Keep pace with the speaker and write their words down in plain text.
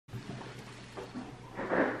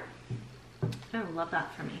Oh, love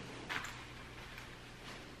that for me.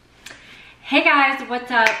 Hey guys, what's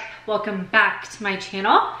up? Welcome back to my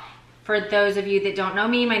channel. For those of you that don't know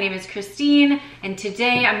me, my name is Christine, and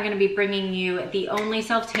today I'm gonna be bringing you the only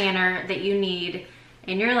self-tanner that you need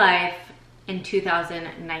in your life in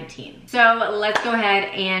 2019. So let's go ahead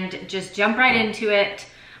and just jump right into it.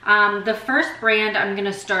 The first brand I'm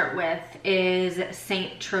gonna start with is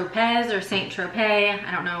Tropez or Saint Tropez.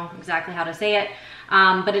 I don't know exactly how to say it,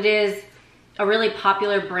 but it is a really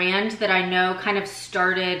popular brand that I know kind of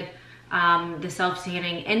started the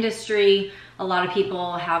self-tanning industry. A lot of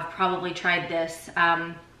people have probably tried this.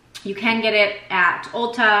 You can get it at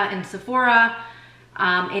Ulta and Sephora,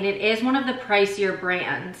 and it is one of the pricier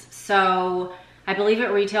brands. So I believe it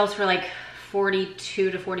retails for like $42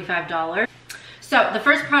 to $45. So the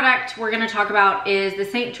first product we're gonna talk about is the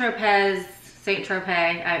Saint Tropez,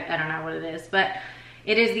 I don't know what it is, but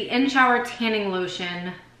it is the In-Shower Tanning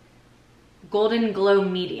Lotion Golden Glow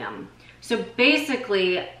Medium. So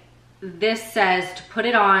basically, this says to put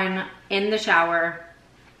it on in the shower,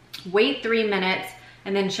 wait 3 minutes,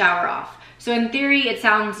 and then shower off. So in theory, it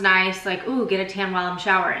sounds nice, like, ooh, get a tan while I'm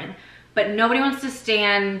showering. But nobody wants to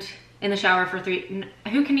stand in the shower for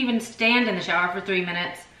who can even stand in the shower for 3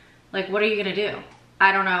 minutes? Like, what are you gonna do?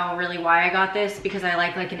 I don't know really why I got this, because I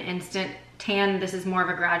like an instant tan. This is more of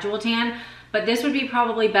a gradual tan, but this would be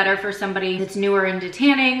probably better for somebody that's newer into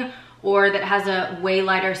tanning, or that has a way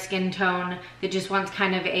lighter skin tone that just wants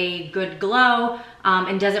kind of a good glow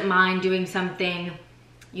and doesn't mind doing something,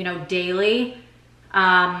 you know, daily.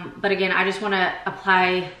 But again, I just wanna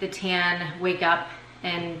apply the tan, wake up,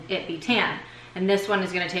 and it be tan. And this one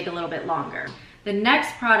is gonna take a little bit longer. The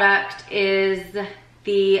next product is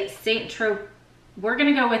the we're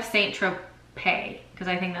gonna go with Saint Tropez, because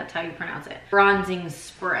I think that's how you pronounce it. Bronzing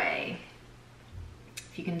spray,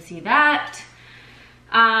 if you can see that.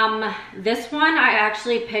 This one I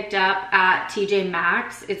actually picked up at TJ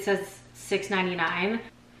Maxx. It says $6.99.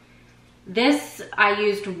 This I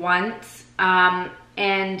used once, and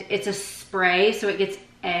it's a spray, so it gets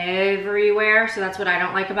everywhere. So that's what I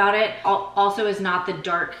don't like about it. Also is not the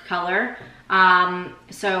dark color.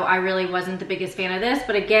 So I really wasn't the biggest fan of this,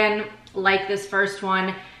 but again, like this first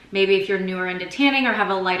one, maybe if you're newer into tanning or have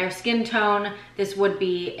a lighter skin tone, this would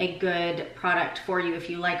be a good product for you if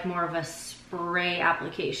you like more of a spray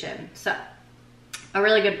application. So a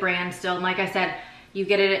really good brand still. And like I said, you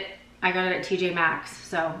get it, I got it at TJ Maxx,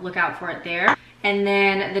 so look out for it there. And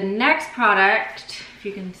then the next product, if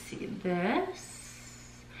you can see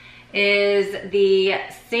this, is the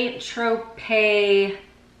Saint Tropez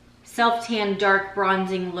Self-Tan Dark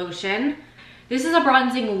Bronzing Lotion. This is a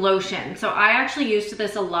bronzing lotion. So I actually used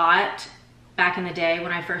this a lot back in the day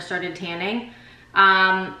when I first started tanning.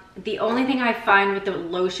 The only thing I find with the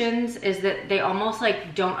lotions is that they almost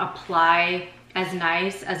like don't apply as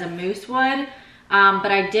nice as a mousse would.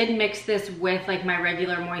 But I did mix this with like my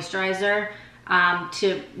regular moisturizer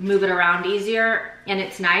to move it around easier, and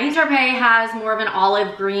it's nice. Tropez has more of an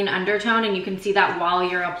olive green undertone, and you can see that while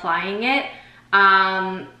you're applying it.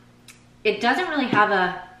 It doesn't really have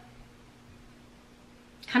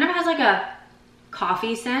kind of has like a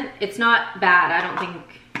coffee scent. It's not bad, I don't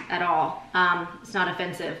think at all. It's not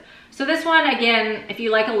offensive. So this one, again, if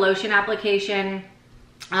you like a lotion application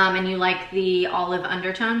and you like the olive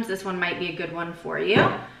undertones, this one might be a good one for you.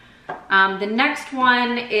 The next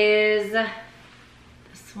one is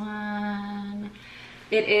this one.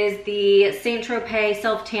 It is the Saint Tropez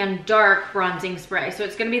Self-Tan Dark Bronzing Spray. So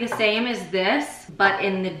it's gonna be the same as this, but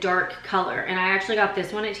in the dark color. And I actually got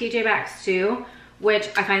this one at TJ Maxx too, which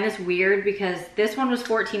I find this weird because this one was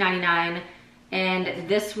 $14.99 and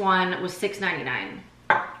this one was $6.99.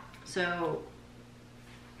 So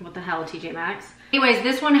what the hell, TJ Maxx? Anyways,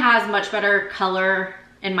 this one has much better color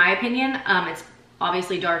in my opinion. It's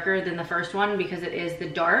obviously darker than the first one because it is the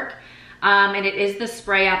dark, and it is the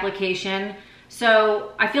spray application.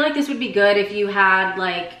 So I feel like this would be good if you had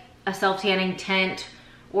like a self-tanning tent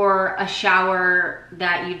or a shower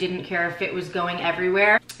that you didn't care if it was going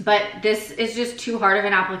everywhere. But this is just too hard of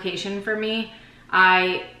an application for me.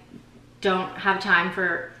 I don't have time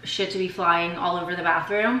for shit to be flying all over the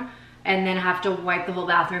bathroom and then have to wipe the whole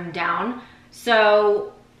bathroom down.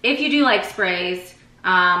 So if you do like sprays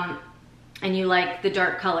and you like the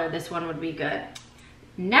dark color, this one would be good.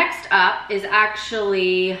 Next up is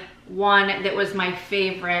actually one that was my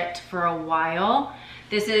favorite for a while.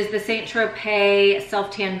 This is the Saint Tropez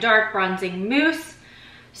Self-Tan Dark Bronzing Mousse.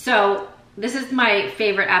 So this is my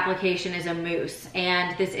favorite application, is a mousse,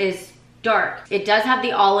 and this is dark. It does have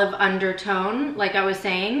the olive undertone, like I was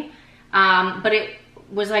saying, but it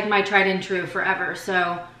was like my tried and true forever.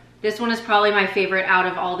 So This one is probably my favorite out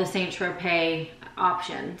of all the Saint Tropez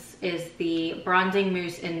options, is the Bronzing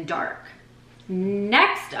Mousse in Dark.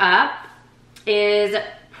 Next up is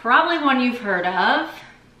probably one you've heard of.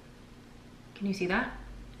 Can you see that?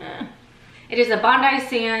 It is a Bondi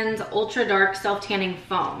Sands Ultra Dark Self-Tanning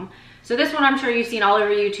Foam. So this one I'm sure you've seen all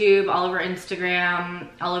over YouTube, all over Instagram,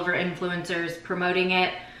 all over influencers promoting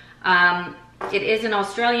it. It is an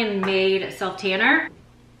Australian-made self-tanner.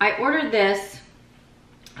 I ordered this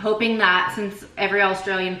hoping that since every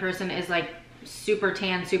Australian person is like super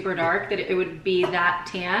tan, super dark, that it would be that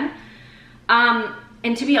tan.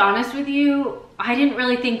 And to be honest with you, I didn't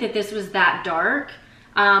really think that this was that dark.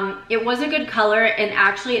 It was a good color, and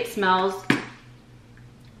actually it smells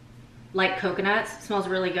like coconuts. It smells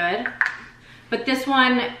really good. But this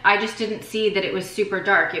one, I just didn't see that it was super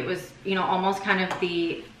dark. It was, you know, almost kind of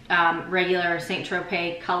the regular Saint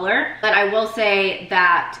Tropez color. But I will say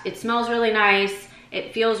that it smells really nice.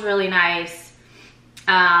 It feels really nice.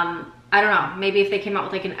 I don't know, maybe if they came out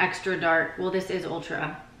with like an extra dark, well, this is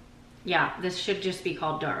ultra. Yeah, this should just be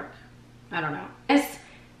called dark. I don't know. This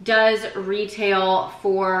does retail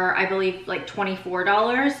for, I believe, like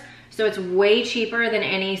 $24. So it's way cheaper than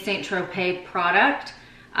any Saint Tropez product.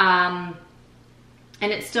 And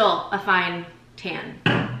it's still a fine tan.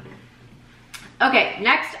 Okay,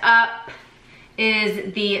 next up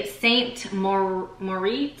is the Saint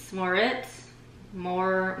Moriz?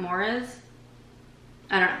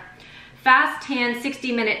 I don't know. Fast Tan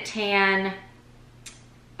 60-minute tan.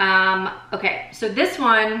 Okay, so this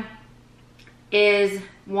one is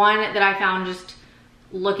one that I found just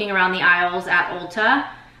looking around the aisles at Ulta.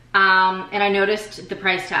 And I noticed the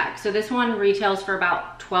price tag. So this one retails for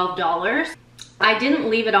about $12. I didn't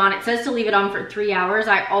leave it on. It says to leave it on for 3 hours.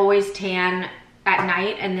 I always tan at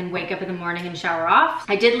night and then wake up in the morning and shower off.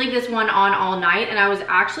 I did leave this one on all night, and I was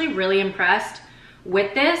actually really impressed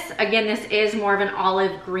with this. Again, this is more of an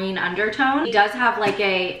olive green undertone. It does have like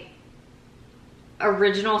a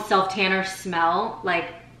original self-tanner smell,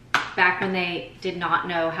 like back when they did not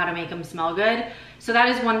know how to make them smell good. So that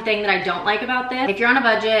is one thing that I don't like about this. If you're on a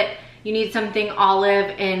budget, you need something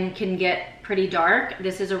olive and can get pretty dark,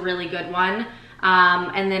 this is a really good one.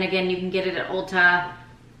 And then again, you can get it at Ulta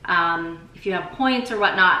if you have points or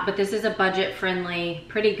whatnot, but this is a budget friendly,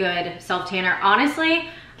 pretty good self-tanner. Honestly,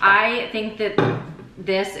 I think that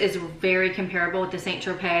this is very comparable with the Saint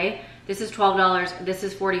Tropez. This is $12, this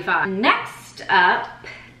is $45. Next up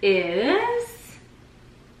is,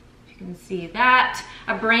 you can see that,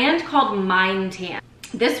 a brand called Minetan.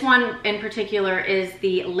 This one in particular is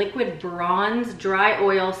the Liquid Bronze Dry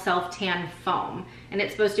Oil Self-Tan Foam, and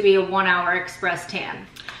it's supposed to be a 1-hour express tan.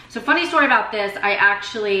 So funny story about this, I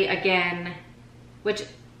actually, again, which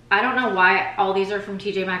I don't know why all these are from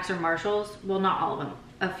TJ Maxx or Marshalls. Well, not all of them,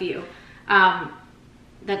 a few.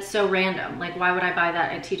 That's so random. Like, why would I buy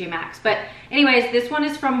that at TJ Maxx? But anyways, this one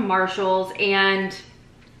is from Marshalls, and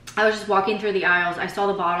I was just walking through the aisles. I saw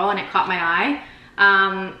the bottle and it caught my eye.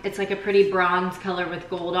 It's like a pretty bronze color with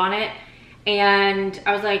gold on it. And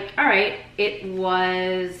I was like, all right, it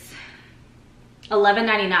was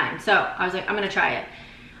 $11.99. So I was like, I'm gonna try it.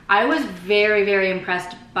 I was very, very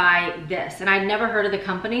impressed by this, and I'd never heard of the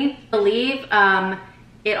company. I believe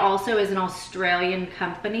it also is an Australian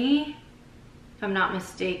company, if I'm not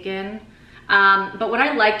mistaken. But what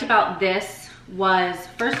I liked about this was,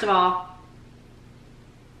 first of all,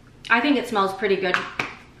 I think it smells pretty good.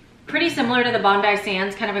 Pretty similar to the Bondi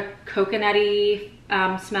Sands, kind of a coconutty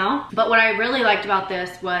smell. But what I really liked about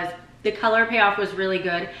this was the color payoff was really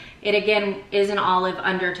good. It again is an olive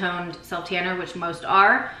undertoned self-tanner, which most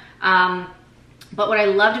are. But what I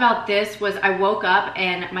loved about this was I woke up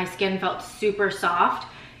and my skin felt super soft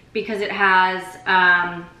because it has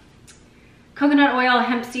coconut oil,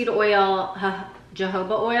 hemp seed oil,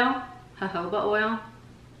 jojoba oil,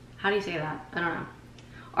 how do you say that? I don't know.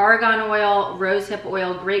 Argan oil, rosehip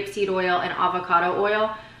oil, grapeseed oil, and avocado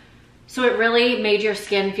oil. So it really made your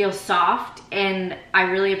skin feel soft, and I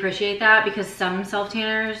really appreciate that because some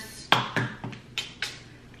self-tanners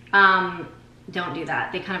don't do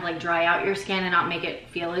that. They kind of like dry out your skin and not make it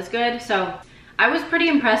feel as good. So I was pretty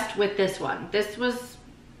impressed with this one. This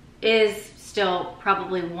is still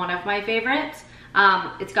probably one of my favorites.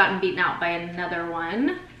 It's gotten beaten out by another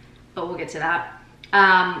one, but we'll get to that.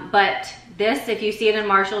 But this, if you see it in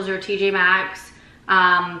Marshalls or TJ Maxx,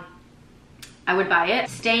 I would buy it.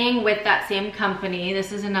 Staying with that same company,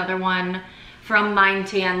 this is another one from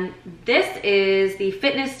Minetan. This is the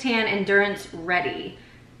Fitness Tan Endurance Ready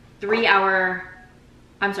 1 hour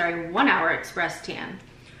express tan.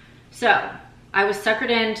 So I was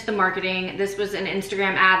suckered into the marketing. This was an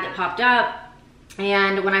Instagram ad that popped up,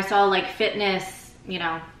 and when I saw like fitness, you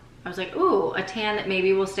know, I was like, ooh, a tan that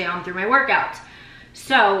maybe will stay on through my workouts.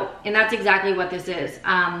 So, and that's exactly what this is.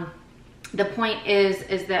 The point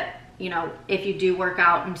is that, you know, if you do work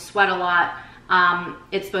out and sweat a lot,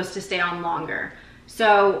 it's supposed to stay on longer.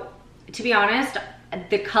 So to be honest,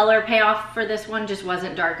 the color payoff for this one just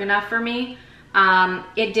wasn't dark enough for me.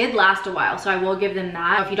 It did last a while, so I will give them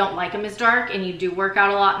that. If you don't like them as dark and you do work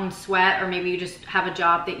out a lot and sweat, or maybe you just have a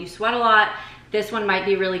job that you sweat a lot, this one might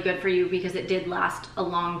be really good for you because it did last a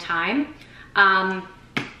long time.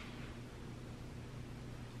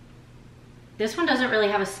 This one doesn't really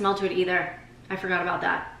have a smell to it either. I forgot about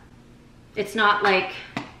that. It's not like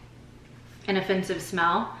an offensive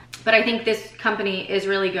smell, but I think this company is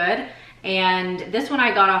really good. And this one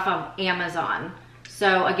I got off of Amazon.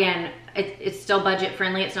 So again, it's still budget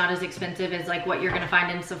friendly. It's not as expensive as like what you're gonna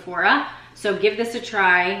find in Sephora. So give this a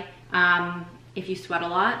try if you sweat a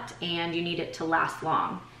lot and you need it to last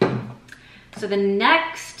long. So the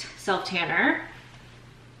next self-tanner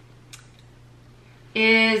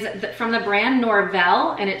is from the brand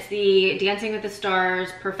Norvell, and it's the Dancing with the Stars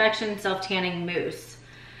Perfection Self-Tanning Mousse.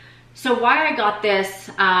 So why I got this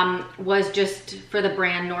was just for the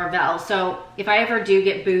brand Norvell. So if I ever do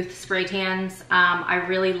get booth spray tans, I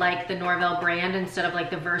really like the Norvell brand instead of like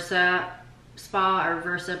the Versa Spa or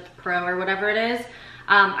Versa Pro or whatever it is.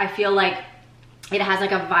 I feel like it has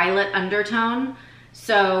like a violet undertone,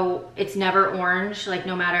 so it's never orange, like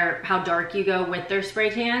no matter how dark you go with their spray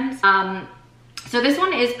tans. So this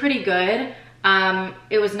one is pretty good.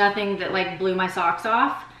 It was nothing that like blew my socks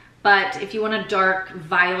off, but if you want a dark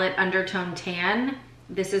violet undertone tan,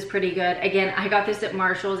 this is pretty good. Again, I got this at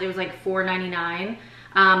Marshall's. It was like $4.99,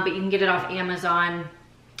 but you can get it off Amazon,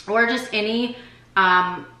 or just any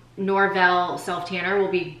Norvell self tanner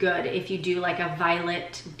will be good if you do like a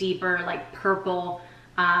violet, deeper, like purple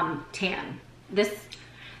tan.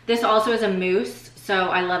 This also is a mousse, so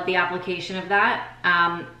I love the application of that.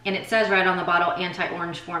 And it says right on the bottle,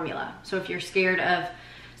 anti-orange formula. So if you're scared of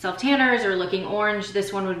self-tanners or looking orange,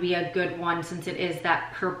 this one would be a good one since it is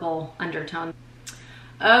that purple undertone.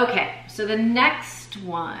 Okay, so the next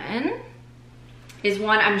one is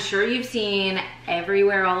one I'm sure you've seen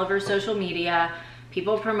everywhere, all over social media,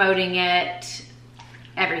 people promoting it,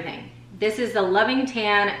 everything. This is the Loving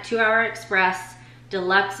Tan 2-Hour Express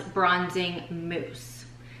Deluxe Bronzing Mousse.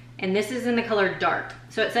 And this is in the color dark.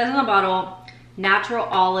 So it says on the bottle, natural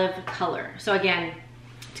olive color. So again,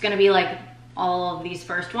 it's gonna be like all of these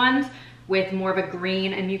first ones with more of a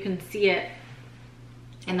green, and you can see it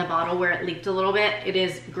in the bottle where it leaked a little bit. It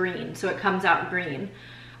is green, so it comes out green.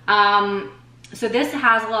 So this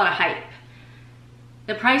has a lot of hype.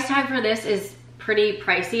 The price tag for this is pretty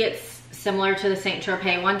pricey. It's similar to the St.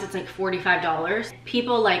 Tropez ones. It's like $45.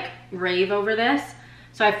 People like rave over this.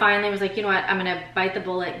 So I finally was like, you know what, I'm gonna bite the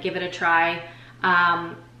bullet, give it a try.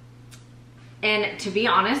 And to be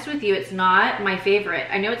honest with you, it's not my favorite.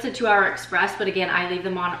 I know it's a 2-hour express, but again, I leave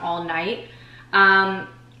them on all night.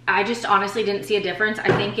 I just honestly didn't see a difference.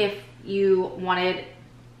 I think if you wanted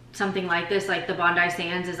something like this, like the Bondi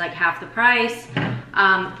Sands is like half the price.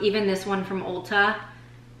 Even this one from Ulta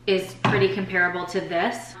is pretty comparable to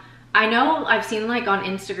this. I know I've seen like on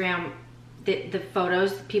Instagram, the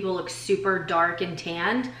photos, people look super dark and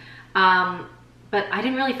tanned. But I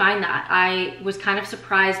didn't really find that. I was kind of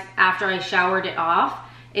surprised after I showered it off,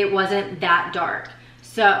 it wasn't that dark.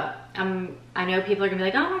 So I know people are gonna be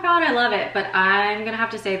like, oh my God, I love it. But I'm gonna have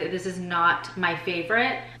to say that this is not my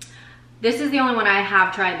favorite. This is the only one I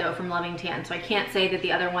have tried though from Loving Tan. So I can't say that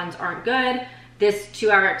the other ones aren't good. This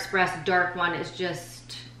 2-Hour Express dark one is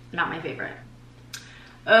just not my favorite.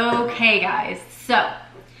 Okay guys, so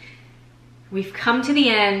we've come to the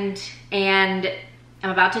end, and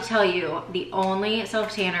I'm about to tell you the only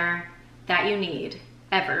self-tanner that you need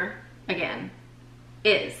ever again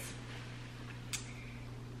is,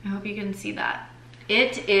 I hope you can see that.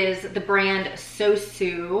 It is the brand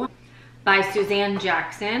SOSU by Suzanne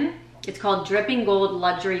Jackson. It's called Dripping Gold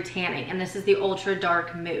Luxury Tanning, and this is the Ultra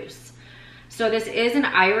Dark Mousse. So this is an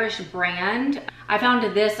Irish brand. I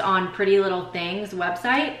found this on Pretty Little Things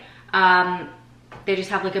website. They just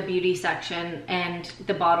have like a beauty section, and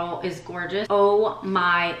the bottle is gorgeous. Oh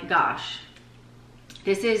my gosh.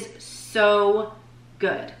 This is so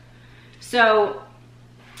good. So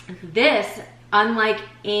this, unlike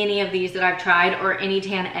any of these that I've tried or any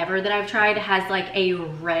tan ever that I've tried, has like a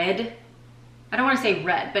red, I don't want to say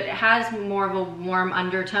red, but it has more of a warm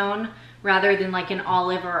undertone rather than like an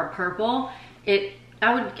olive or a purple.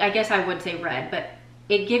 I guess I would say red, but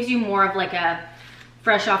it gives you more of like a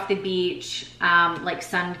fresh off the beach, like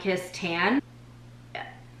sun-kissed tan.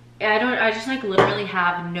 I just like literally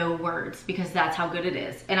have no words because that's how good it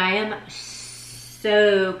is. And I am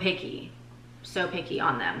so picky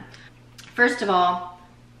on them. First of all,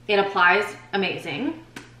 it applies amazing.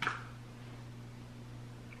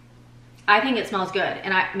 I think it smells good,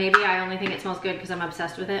 and maybe I only think it smells good because I'm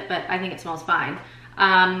obsessed with it, but I think it smells fine.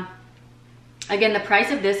 Again, the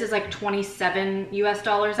price of this is like $27 US,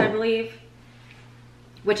 I believe,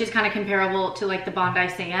 which is kind of comparable to like the Bondi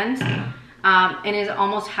Sands, and is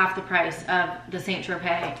almost half the price of the Saint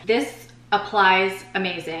Tropez. This applies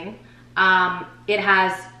amazing. It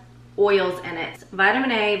has oils in it: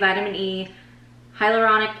 vitamin A, vitamin E,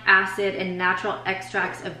 hyaluronic acid, and natural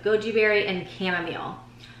extracts of goji berry and chamomile.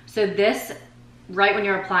 So this, right when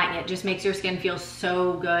you're applying it, just makes your skin feel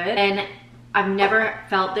so good. And I've never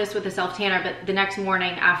felt this with a self tanner, but the next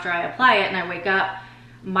morning after I apply it and I wake up,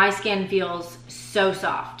 my skin feels so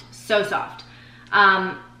soft, so soft.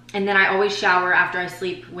 And then I always shower after I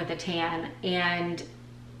sleep with a tan. And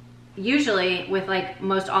usually with like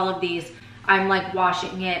most all of these, I'm like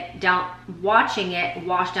watching it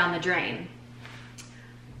wash down the drain,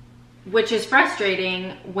 which is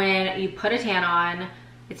frustrating when you put a tan on.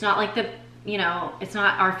 It's not like it's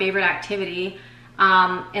not our favorite activity.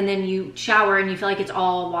 And then you shower and you feel like it's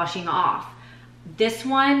all washing off. This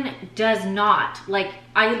one does not. Like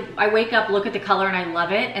I wake up, look at the color, and I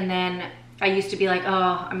love it. And then I used to be like,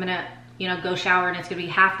 oh, I'm gonna, go shower and it's gonna be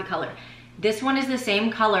half the color. This one is the same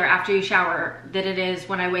color after you shower that it is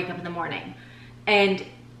when I wake up in the morning. And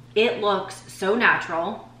it looks so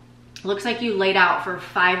natural. It looks like you laid out for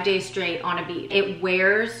 5 days straight on a beach. It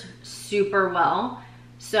wears super well.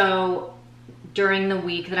 So during the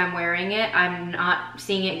week that I'm wearing it, I'm not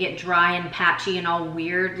seeing it get dry and patchy and all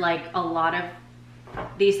weird like a lot of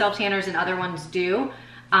these self tanners and other ones do.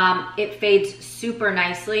 It fades super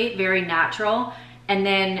nicely, very natural. And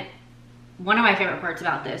then one of my favorite parts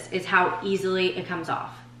about this is how easily it comes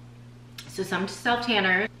off. So some self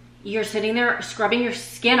tanners, you're sitting there scrubbing your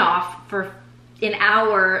skin off for an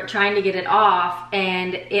hour trying to get it off,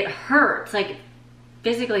 and it hurts, like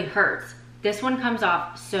physically hurts. This one comes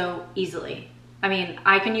off so easily. I mean,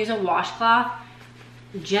 I can use a washcloth,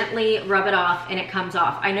 gently rub it off, and it comes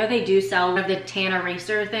off. I know they do sell the tan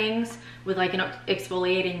eraser things with like an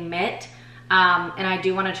exfoliating mitt, and I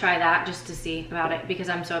do want to try that just to see about it because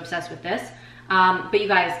I'm so obsessed with this. But you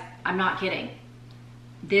guys, I'm not kidding.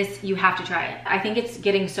 This, you have to try it. I think it's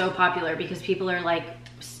getting so popular because people are like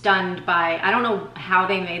stunned by, I don't know how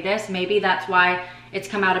they made this. Maybe that's why it's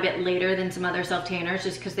come out a bit later than some other self tanners,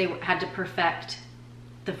 just because they had to perfect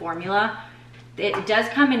the formula. It does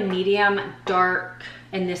come in medium, dark,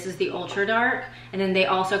 and this is the ultra dark. And then they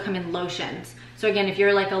also come in lotions. So again, if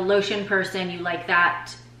you're like a lotion person, you like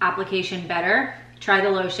that application better, try the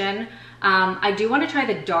lotion. I do want to try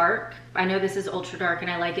the dark. I know this is ultra dark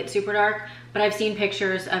and I like it super dark, but I've seen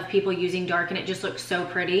pictures of people using dark and it just looks so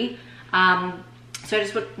pretty. So I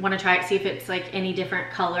just want to try it, see if it's like any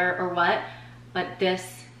different color or what. But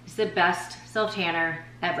this is the best self tanner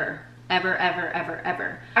ever. Ever, ever, ever,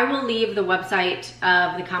 ever. I will leave the website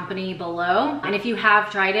of the company below. And if you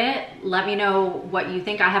have tried it, let me know what you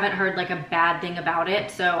think. I haven't heard like a bad thing about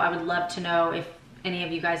it. So I would love to know if any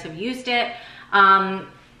of you guys have used it.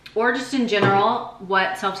 Or just in general,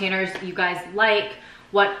 what self tanners you guys like,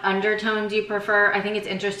 what undertones you prefer. I think it's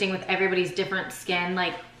interesting with everybody's different skin,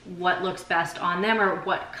 like what looks best on them or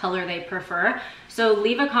what color they prefer. So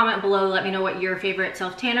leave a comment below, let me know what your favorite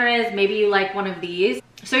self tanner is. Maybe you like one of these.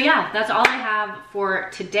 So yeah, that's all I have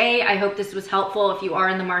for today. I hope this was helpful if you are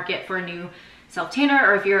in the market for a new self tanner,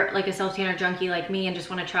 or if you're like a self tanner junkie like me and just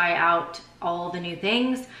want to try out all the new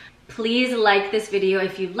things. Please like this video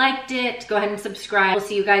if you liked it. Go ahead and subscribe. We'll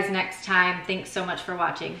see you guys next time. Thanks so much for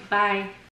watching. Bye.